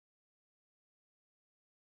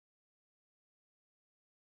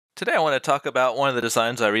Today I want to talk about one of the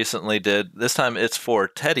designs I recently did. This time it's for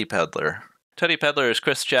Teddy Peddler. Teddy Peddler is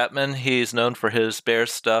Chris Chapman. He's known for his bear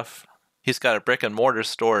stuff. He's got a brick and mortar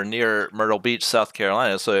store near Myrtle Beach, South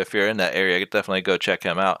Carolina, so if you're in that area, definitely go check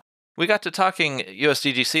him out. We got to talking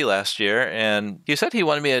USDGC last year, and he said he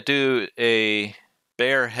wanted me to do a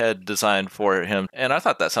bear head design for him, and I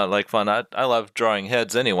thought that sounded like fun. I love drawing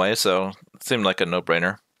heads anyway, so it seemed like a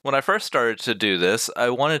no-brainer. When I first started to do this, I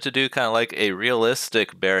wanted to do kind of like a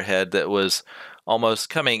realistic bear head that was almost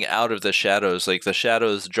coming out of the shadows, like the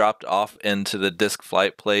shadows dropped off into the disc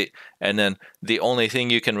flight plate, and then the only thing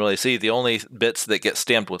you can really see, the only bits that get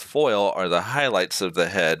stamped with foil are the highlights of the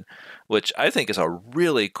head, which I think is a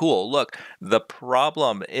really cool look. The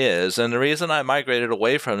problem is, and the reason I migrated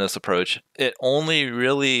away from this approach, it only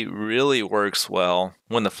really works well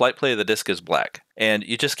when the flight plate of the disc is black. And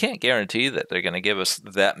you just can't guarantee that they're going to give us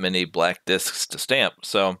that many black discs to stamp.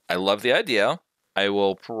 So I love the idea. I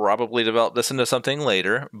will probably develop this into something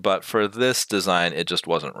later, but for this design, it just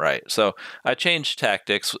wasn't right. So I changed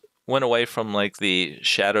tactics, went away from like the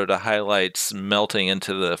shadow to highlights melting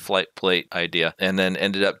into the flight plate idea, and then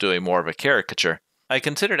ended up doing more of a caricature. I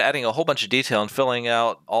considered adding a whole bunch of detail and filling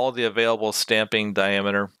out all the available stamping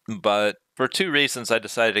diameter, but for two reasons I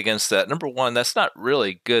decided against that. Number one, that's not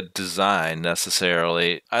really good design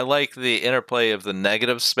necessarily. I like the interplay of the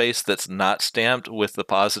negative space that's not stamped with the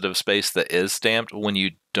positive space that is stamped when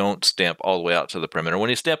you don't stamp all the way out to the perimeter. When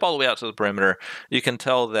you stamp all the way out to the perimeter, you can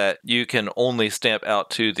tell that you can only stamp out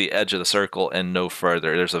to the edge of the circle and no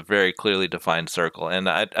further. There's a very clearly defined circle, and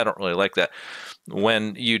I don't really like that.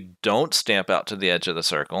 When you don't stamp out to the edge of the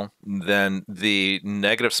circle, then the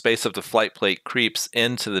negative space of the flight plate creeps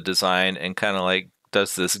into the design and kind of like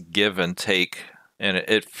does this give and take, and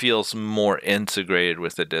it feels more integrated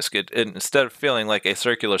with the disc. Instead of feeling like a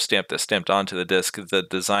circular stamp that's stamped onto the disc, the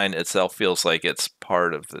design itself feels like it's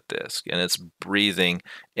part of the disc, and it's breathing,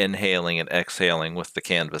 inhaling, and exhaling with the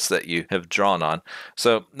canvas that you have drawn on.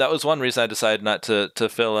 So that was one reason I decided not to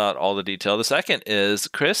fill out all the detail. The second is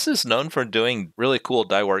Chris is known for doing really cool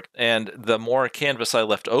die work, and the more canvas I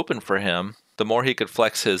left open for him, the more he could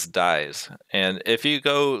flex his dies. And if you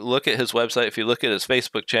go look at his website, if you look at his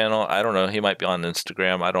Facebook channel, I don't know, he might be on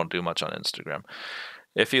Instagram. I don't do much on Instagram.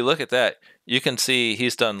 If you look at that, you can see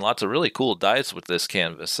he's done lots of really cool dies with this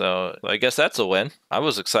canvas. So I guess that's a win. I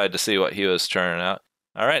was excited to see what he was turning out.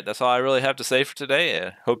 All right, that's all I really have to say for today.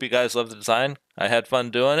 I hope you guys love the design. I had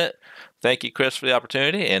fun doing it. Thank you, Chris, for the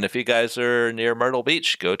opportunity. And if you guys are near Myrtle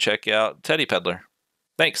Beach, go check out Teddy Peddler.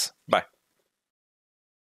 Thanks. Bye.